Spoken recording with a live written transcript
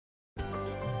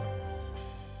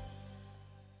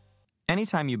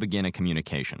Anytime you begin a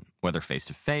communication, whether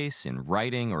face-to-face, in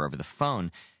writing, or over the phone,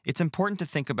 it's important to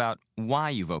think about why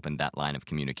you've opened that line of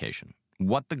communication,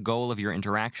 what the goal of your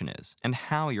interaction is, and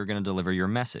how you're going to deliver your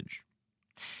message.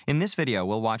 In this video,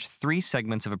 we'll watch 3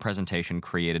 segments of a presentation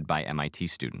created by MIT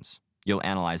students. You'll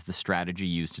analyze the strategy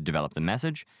used to develop the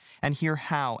message, and hear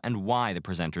how and why the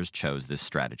presenters chose this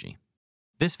strategy.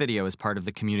 This video is part of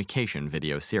the Communication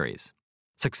video series.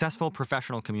 Successful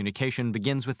professional communication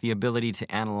begins with the ability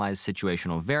to analyze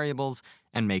situational variables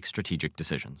and make strategic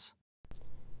decisions.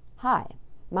 Hi,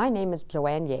 my name is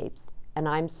Joanne Yates, and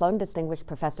I'm Sloan Distinguished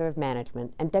Professor of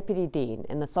Management and Deputy Dean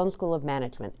in the Sloan School of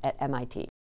Management at MIT.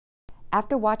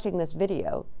 After watching this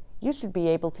video, you should be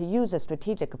able to use a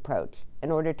strategic approach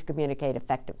in order to communicate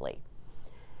effectively.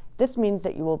 This means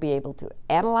that you will be able to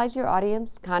analyze your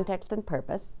audience, context, and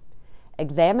purpose,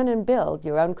 examine and build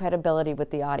your own credibility with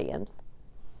the audience,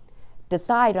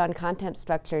 decide on content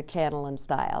structure, channel, and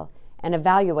style, and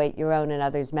evaluate your own and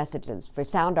others' messages for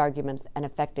sound arguments and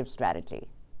effective strategy.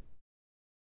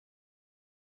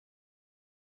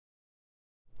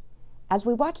 As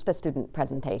we watch the student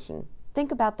presentation,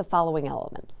 think about the following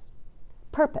elements.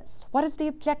 Purpose. What is the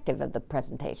objective of the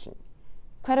presentation?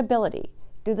 Credibility.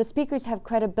 Do the speakers have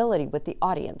credibility with the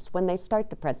audience when they start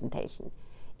the presentation?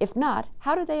 If not,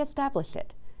 how do they establish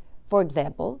it? For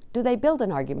example, do they build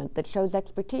an argument that shows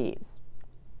expertise?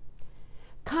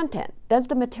 Content. Does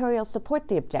the material support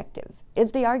the objective?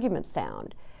 Is the argument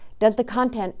sound? Does the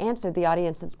content answer the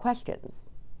audience's questions?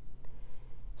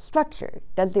 Structure.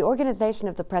 Does the organization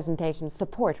of the presentation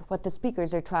support what the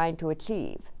speakers are trying to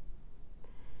achieve?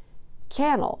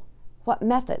 Channel. What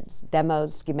methods,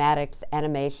 demos, schematics,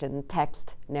 animation,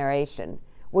 text, narration,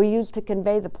 were used to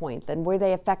convey the points, and were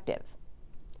they effective?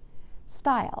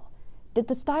 Style. Did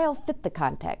the style fit the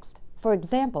context? For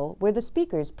example, were the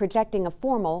speakers projecting a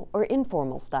formal or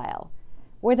informal style?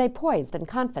 Were they poised and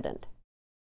confident?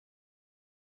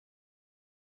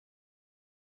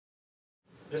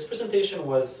 This presentation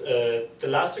was the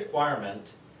last requirement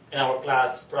in our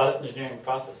class, Product Engineering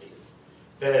Processes.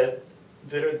 The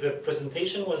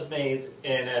presentation was made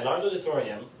in a large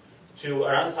auditorium to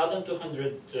around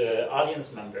 1,200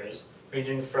 audience members,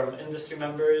 ranging from industry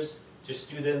members to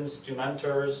students to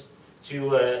mentors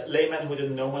to laymen who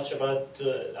didn't know much about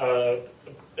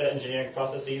engineering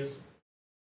processes.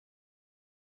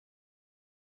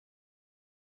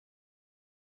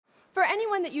 For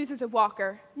anyone that uses a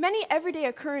walker, many everyday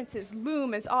occurrences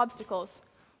loom as obstacles.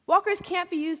 Walkers can't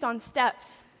be used on steps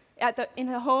in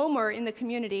the home or in the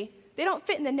community. They don't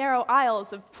fit in the narrow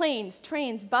aisles of planes,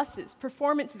 trains, buses,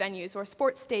 performance venues, or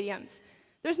sports stadiums.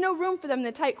 There's no room for them in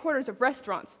the tight quarters of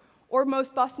restaurants or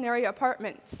most Boston area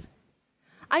apartments.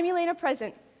 I'm Elena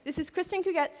Present. This is Kristen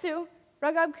Kugetsu,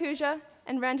 Raghav Kuja,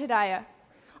 and Rand Hidayah.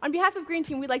 On behalf of Green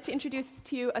Team, we'd like to introduce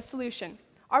to you a solution,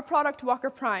 our product, Walker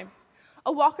Prime,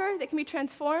 a walker that can be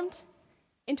transformed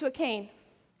into a cane.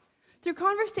 Through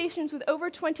conversations with over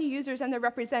 20 users and their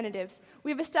representatives,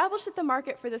 we have established that the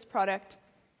market for this product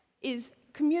is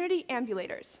community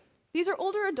ambulators. These are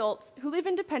older adults who live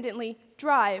independently,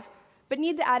 drive, but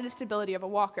need the added stability of a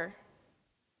walker.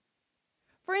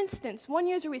 For instance, one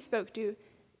user we spoke to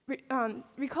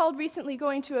recalled recently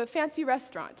going to a fancy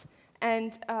restaurant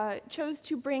and chose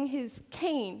to bring his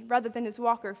cane rather than his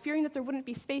walker, fearing that there wouldn't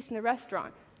be space in the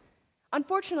restaurant.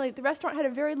 Unfortunately, the restaurant had a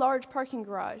very large parking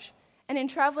garage, and in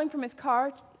traveling from his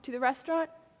car to the restaurant,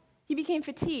 he became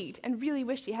fatigued and really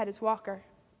wished he had his walker.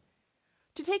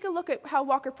 To take a look at how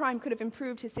Walker Prime could have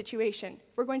improved his situation,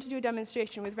 we're going to do a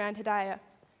demonstration with Rand Hidayah.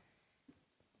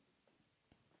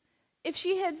 If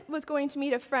she was going to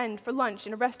meet a friend for lunch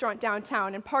in a restaurant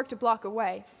downtown and parked a block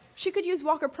away, she could use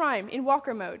Walker Prime in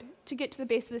walker mode to get to the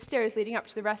base of the stairs leading up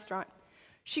to the restaurant.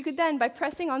 She could then, by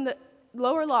pressing on the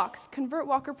lower locks, convert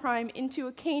Walker Prime into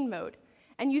a cane mode,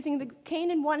 and using the cane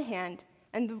in one hand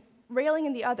and the railing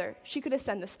in the other, she could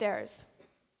ascend the stairs.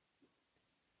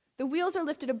 The wheels are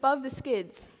lifted above the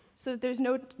skids so that there's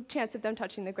no chance of them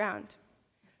touching the ground.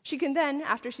 She can then,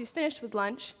 after she's finished with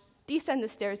lunch, descend the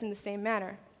stairs in the same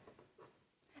manner.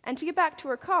 And to get back to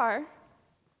her car,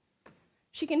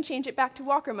 she can change it back to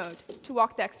walker mode to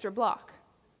walk the extra block.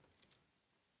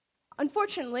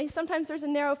 Unfortunately, sometimes there's a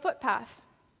narrow footpath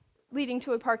leading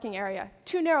to a parking area,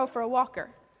 too narrow for a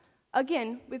walker.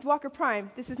 Again, with Walker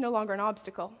Prime, this is no longer an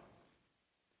obstacle.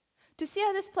 To see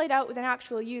how this played out with an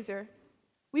actual user,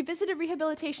 we visited a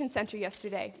rehabilitation center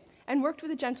yesterday and worked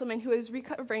with a gentleman who is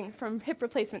recovering from hip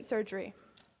replacement surgery.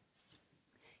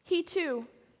 He too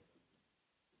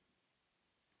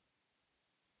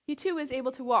was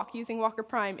able to walk using Walker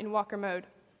Prime in walker mode.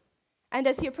 And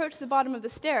as he approached the bottom of the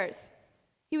stairs,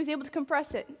 he was able to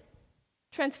compress it,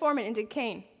 transform it into a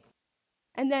cane.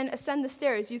 and then ascend the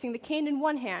stairs using the cane in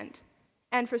one hand,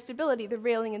 and for stability, the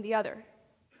railing in the other.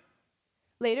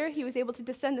 Later, he was able to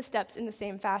descend the steps in the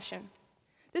same fashion.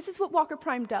 This is what Walker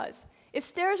Prime does. If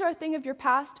stairs are a thing of your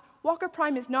past, Walker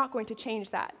Prime is not going to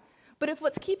change that. But if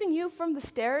what's keeping you from the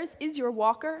stairs is your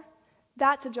walker,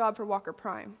 that's a job for Walker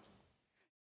Prime.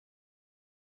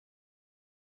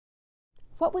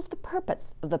 What was the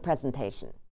purpose of the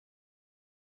presentation?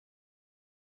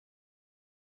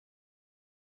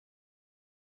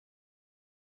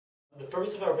 The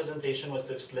purpose of our presentation was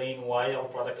to explain why our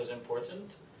product was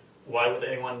important. Why would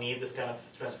anyone need this kind of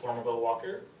transformable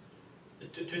walker?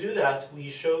 To do that, we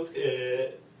showed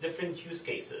different use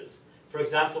cases. For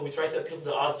example, we tried to appeal to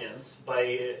the audience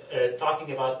by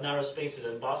talking about narrow spaces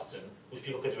in Boston, which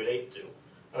people could relate to.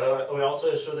 We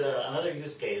also showed another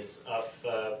use case of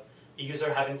a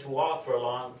user having to walk for a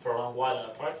long while in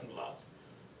a parking lot.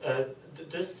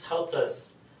 This helped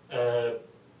us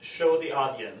show the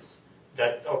audience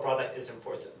that our product is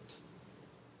important.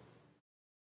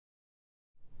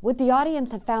 Would the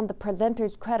audience have found the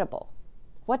presenters credible?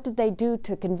 What did they do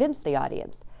to convince the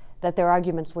audience that their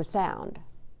arguments were sound?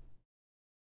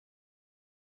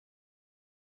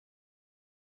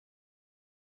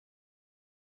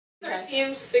 Our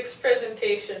team's sixth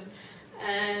presentation,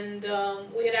 and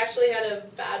we had actually had a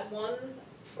bad one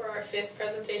for our fifth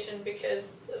presentation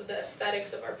because of the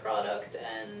aesthetics of our product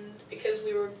and because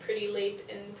we were pretty late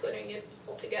in putting it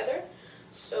all together.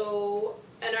 So,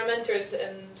 and our mentors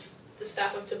and the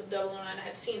staff of 009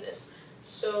 had seen this.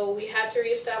 So we had to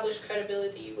reestablish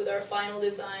credibility with our final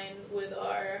design with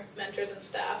our mentors and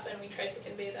staff, and we tried to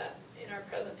convey that in our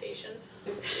presentation.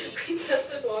 We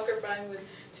tested Walker Prime with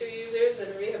 2 users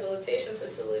at a rehabilitation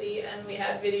facility, and we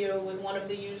had video with one of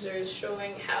the users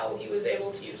showing how he was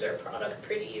able to use our product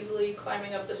pretty easily,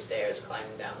 climbing up the stairs,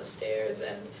 climbing down the stairs,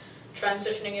 and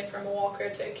transitioning it from a walker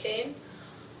to a cane.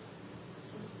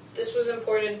 This was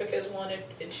important because, one,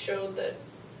 it showed that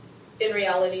in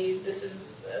reality this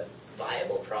is a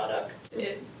viable product.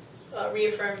 It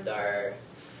reaffirmed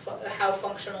how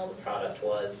functional the product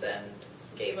was and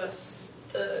gave us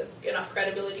enough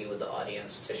credibility with the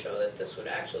audience to show that this would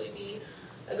actually be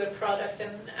a good product.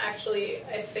 And actually,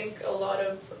 I think a lot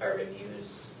of our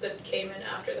reviews that came in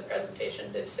after the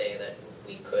presentation did say that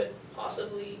we could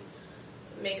possibly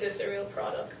make this a real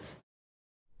product.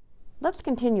 Let's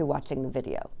continue watching the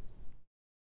video.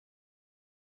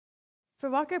 For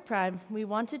Walker Prime, we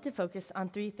wanted to focus on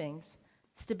 3 things: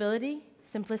 stability,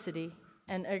 simplicity,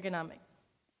 and ergonomic.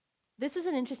 This was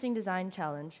an interesting design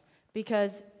challenge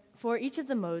because for each of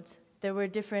the modes, there were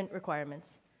different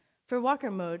requirements. For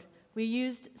Walker mode, we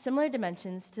used similar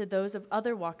dimensions to those of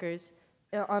other walkers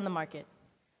on the market.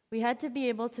 We had to be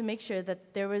able to make sure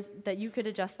that you could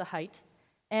adjust the height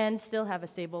and still have a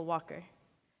stable walker.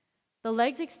 The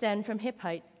legs extend from hip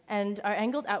height and are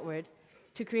angled outward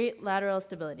to create lateral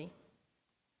stability.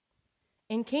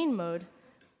 In cane mode,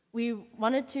 we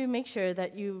wanted to make sure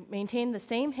that you maintain the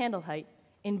same handle height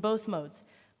in both modes,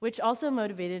 which also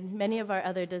motivated many of our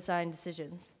other design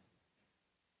decisions.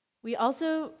 We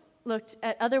also looked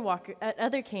at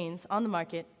other canes on the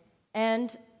market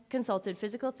and consulted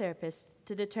physical therapists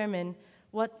to determine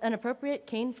what an appropriate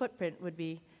cane footprint would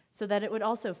be so that it would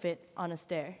also fit on a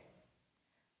stair.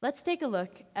 Let's take a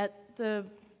look at the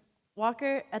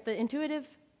intuitive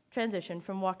transition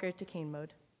from walker to cane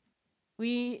mode.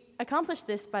 We accomplished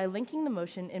this by linking the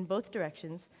motion in both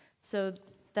directions so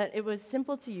that it was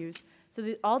simple to use.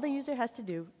 So all the user has to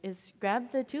do is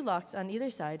grab the 2 locks on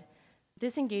either side,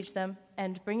 disengage them,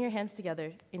 and bring your hands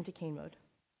together into cane mode.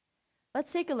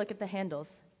 Let's take a look at the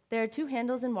handles. There are 2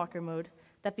 handles in walker mode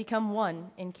that become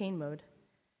 1 in cane mode.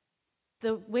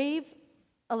 The wave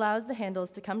allows the handles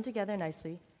to come together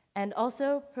nicely and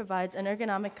also provides an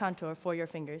ergonomic contour for your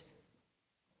fingers.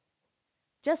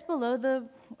 Just below the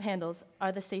handles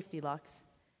are the safety locks.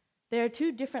 There are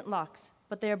 2 different locks,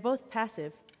 but they are both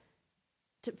passive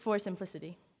for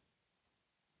simplicity.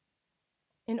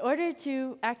 In order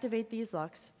to activate these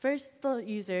locks, first the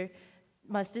user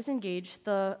must disengage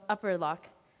the upper lock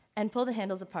and pull the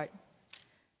handles apart.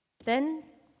 Then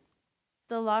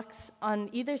the locks on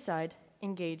either side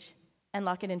engage and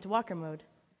lock it into walker mode.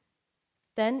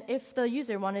 Then if the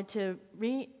user wanted to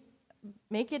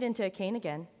make it into a cane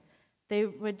again, they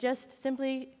would just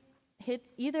simply hit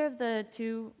either of the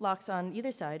 2 locks on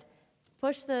either side,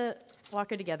 push the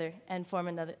walker together, and form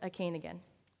a cane again.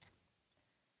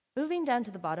 Moving down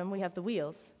to the bottom, we have the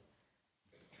wheels.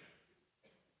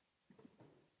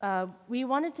 We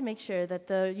wanted to make sure that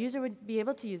the user would be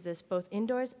able to use this both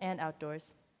indoors and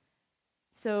outdoors.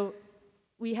 So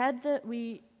we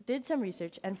did some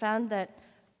research and found that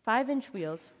 5-inch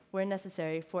wheels where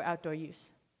necessary for outdoor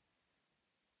use.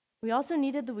 We also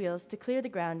needed the wheels to clear the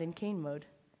ground in cane mode.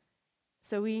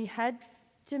 So we had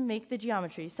to make the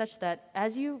geometry such that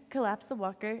as you collapse the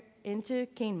walker into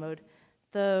cane mode,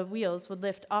 the wheels would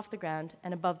lift off the ground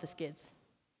and above the skids.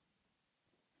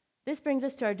 This brings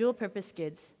us to our dual-purpose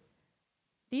skids.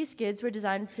 These skids were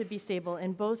designed to be stable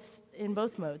in both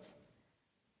modes.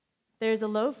 There is a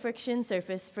low-friction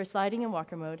surface for sliding in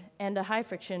walker mode and a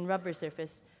high-friction rubber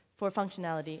surface for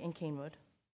functionality in cane mode.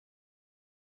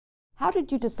 How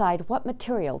did you decide what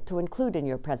material to include in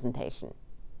your presentation?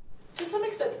 To some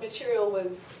extent, the material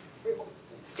was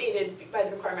stated by the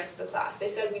requirements of the class. They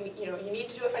said, you need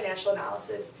to do a financial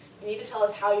analysis. You need to tell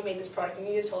us how you made this product. You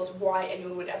need to tell us why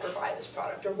anyone would ever buy this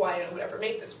product or why anyone would ever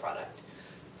make this product.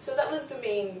 So that was the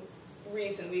main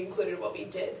reason we included what we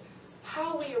did.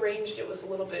 How we arranged it was a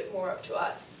little bit more up to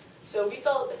us. So we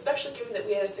felt, especially given that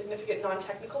we had a significant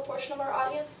non-technical portion of our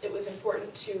audience, it was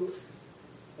important to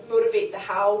motivate the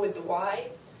how with the why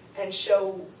and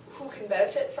show who can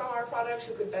benefit from our product,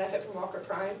 who could benefit from Walker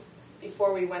Prime,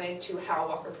 before we went into how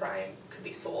Walker Prime could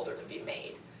be sold or could be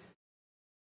made.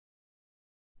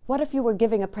 What if you were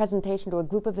giving a presentation to a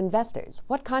group of investors?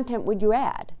 What content would you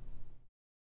add?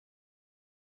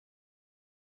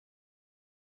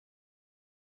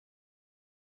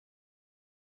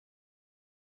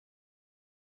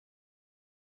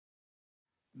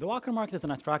 The walker market is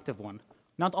an attractive one,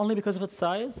 not only because of its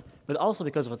size, but also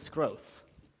because of its growth.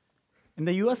 In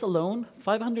the US alone,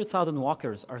 500,000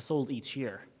 walkers are sold each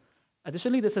year.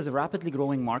 Additionally, this is a rapidly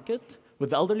growing market, with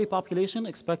the elderly population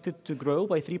expected to grow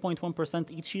by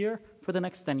 3.1% each year for the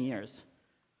next 10 years.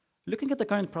 Looking at the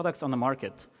current products on the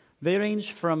market, they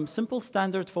range from simple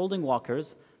standard folding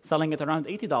walkers, selling at around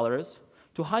 $80,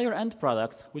 to higher-end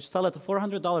products, which sell at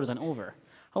 $400 and over.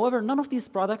 However, none of these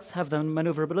products have the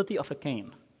maneuverability of a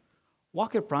cane.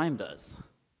 Walker Prime does.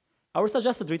 Our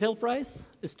suggested retail price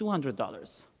is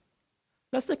 $200.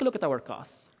 Let's take a look at our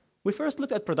costs. We first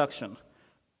look at production.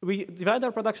 We divide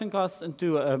our production costs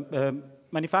into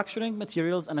manufacturing,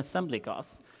 materials, and assembly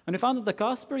costs. And we found that the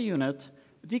cost per unit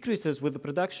decreases with the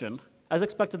production, as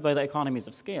expected by the economies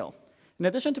of scale. In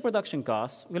addition to production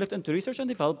costs, we looked into research and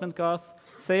development costs,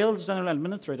 sales, general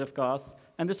administrative costs,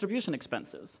 and distribution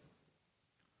expenses.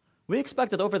 We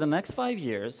expect that over the next 5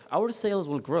 years, our sales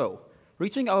will grow,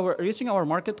 reaching our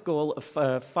market goal of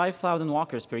 5,000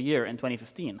 walkers per year in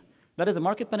 2015. That is a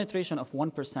market penetration of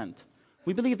 1%.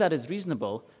 We believe that is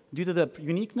reasonable due to the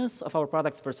uniqueness of our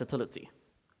product's versatility.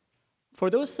 For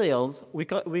those sales, we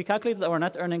calculated our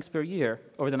net earnings per year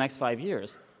over the next 5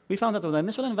 years. We found that with an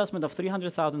initial investment of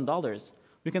 $300,000,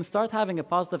 we can start having a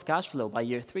positive cash flow by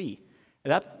year 3.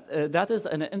 That is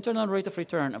an internal rate of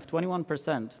return of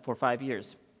 21% for 5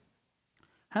 years.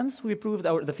 Hence, we proved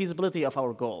the feasibility of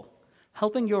our goal,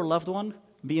 helping your loved one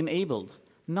be enabled,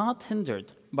 not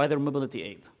hindered by their mobility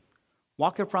aid.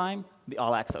 Walker Prime, the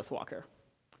all-access walker.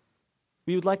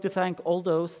 We would like to thank all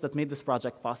those that made this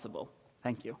project possible.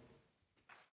 Thank you.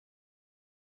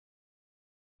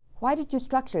 Why did you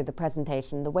structure the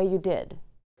presentation the way you did?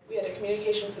 We had a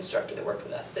communications instructor that worked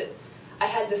with us. That I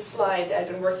had this slide that I'd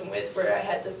been working with where I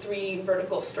had the 3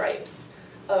 vertical stripes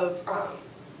of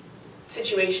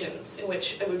situations in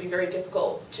which it would be very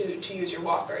difficult to use your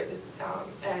walker.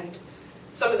 And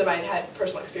some of them I had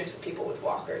personal experience with people with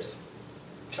walkers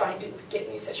trying to get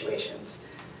in these situations.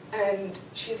 And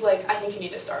she's like, I think you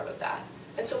need to start with that.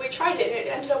 And so we tried it, and it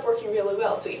ended up working really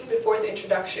well. So even before the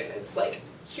introduction, it's like,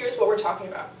 here's what we're talking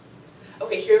about.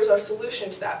 Okay, here's our solution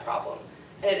to that problem.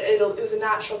 And it was a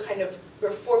natural kind of,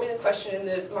 we're forming the question in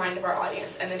the mind of our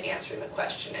audience and then answering the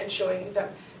question and showing them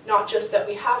not just that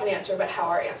we have an answer, but how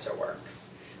our answer works.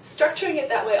 Structuring it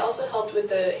that way also helped with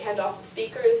the handoff of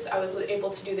speakers. I was able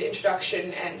to do the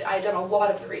introduction, and I had done a lot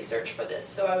of the research for this,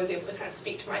 so I was able to kind of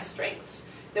speak to my strengths.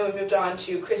 Then we moved on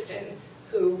to Kristen,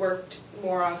 who worked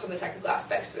more on some of the technical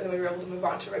aspects, and then we were able to move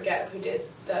on to Regeb, who did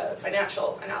the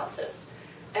financial analysis.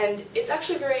 And it's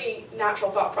actually a very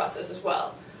natural thought process as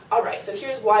well. All right, so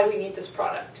here's why we need this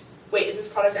product. Wait, is this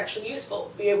product actually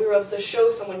useful? We were able to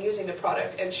show someone using the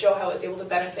product and show how it's able to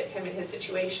benefit him in his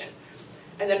situation.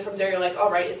 And then from there, you're like,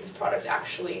 all right, is this product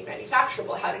actually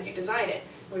manufacturable? How did you design it?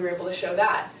 And we were able to show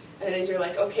that. And then as you're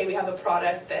like, okay, we have a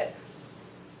product that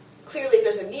clearly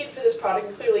there's a need for this product,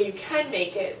 and clearly you can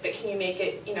make it, but can you make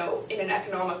it, in an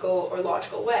economical or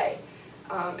logical way?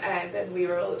 And then we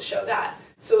were able to show that.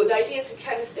 So the idea is to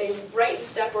kind of stay right in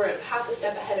step or half a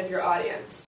step ahead of your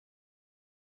audience.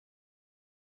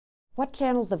 What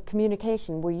channels of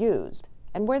communication were used,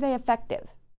 and were they effective?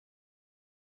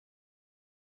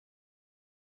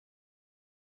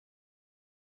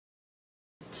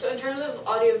 So in terms of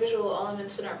audiovisual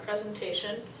elements in our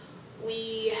presentation,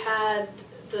 we had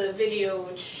the video,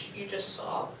 which you just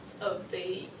saw, of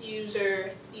the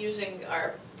user using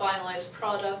our finalized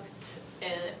product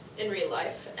in real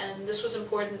life. And this was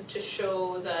important to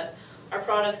show that our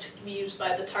product could be used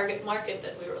by the target market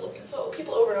that we were looking for. So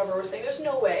people over and over were saying, there's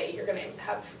no way you're going to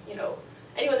have,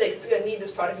 anyone that's going to need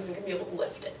this product isn't going to be able to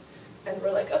lift it. And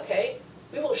we're like, okay,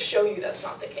 we will show you that's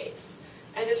not the case.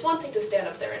 And it's one thing to stand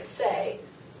up there and say,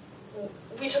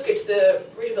 we took it to the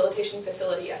rehabilitation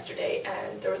facility yesterday,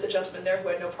 and there was a gentleman there who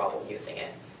had no problem using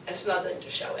it. And it's another thing to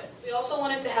show it. We also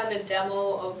wanted to have a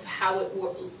demo of how it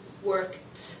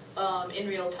worked in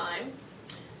real time,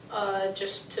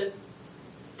 just to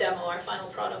demo our final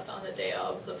product on the day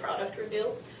of the product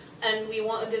reveal. And we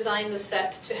want to design the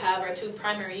set to have our two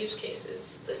primary use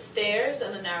cases, the stairs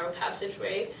and the narrow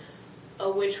passageway,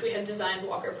 which we had designed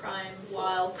Walker Prime,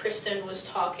 while Kristen was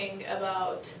talking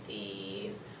about the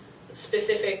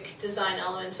specific design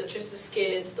elements such as the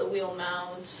skids, the wheel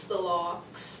mounts, the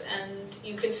locks, and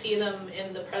you can see them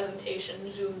in the presentation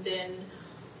zoomed in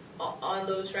on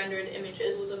those rendered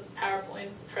images. The PowerPoint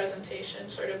presentation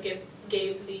sort of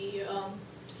gave the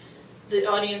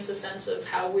audience a sense of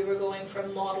how we were going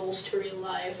from models to real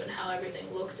life and how everything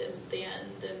looked at the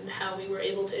end and how we were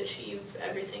able to achieve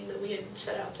everything that we had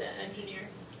set out to engineer.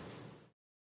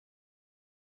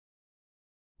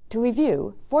 To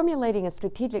review, formulating a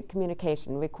strategic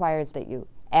communication requires that you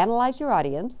analyze your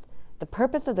audience, the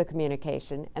purpose of the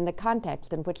communication, and the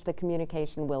context in which the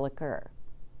communication will occur.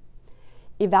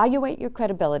 Evaluate your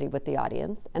credibility with the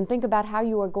audience and think about how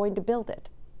you are going to build it.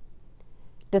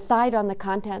 Decide on the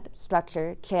content,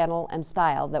 structure, channel, and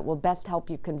style that will best help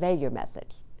you convey your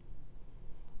message.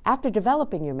 After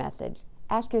developing your message,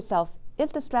 ask yourself,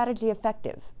 is the strategy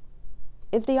effective?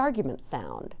 Is the argument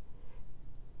sound?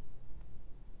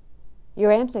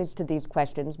 Your answers to these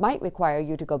questions might require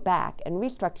you to go back and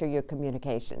restructure your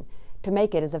communication to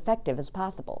make it as effective as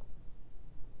possible.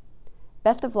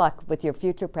 Best of luck with your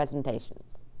future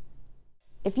presentations.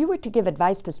 If you were to give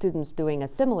advice to students doing a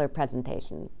similar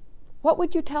presentation, what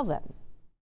would you tell them?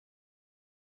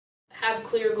 Have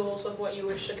clear goals of what you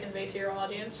wish to convey to your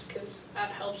audience, because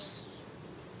that helps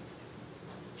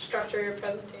structure your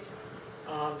presentation.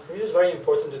 For me, it's very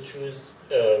important to choose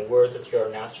words that you're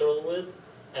natural with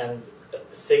and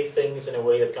say things in a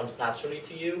way that comes naturally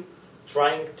to you.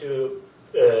 Trying to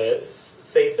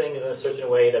say things in a certain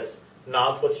way that's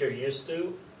not what you're used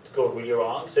to go really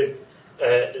wrong. So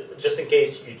just in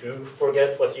case you do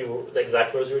forget the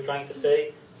exact words you were trying to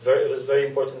say, it was very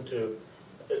important to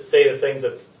say the things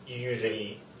that you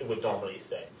usually would normally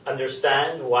say.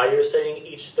 Understand why you're saying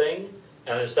each thing,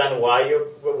 and understand why your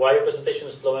presentation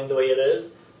is flowing the way it is,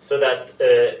 so that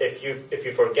if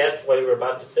you forget what you were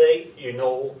about to say, you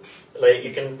know, like,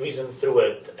 you can reason through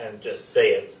it and just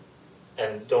say it,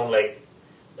 and don't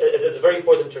it's very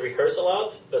important to rehearse a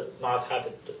lot, but not have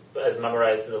it as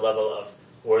memorized to the level of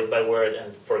word by word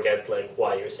and forget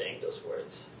why you're saying those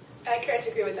words. I can't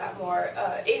agree with that more.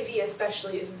 AV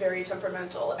especially is very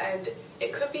temperamental, and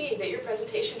it could be that your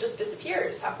presentation just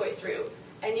disappears halfway through,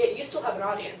 and yet you still have an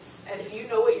audience. And if you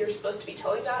know what you're supposed to be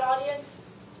telling that audience,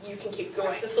 you can keep going.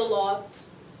 Practice a lot.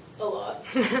 A lot.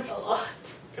 A lot.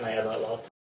 Can I add a lot?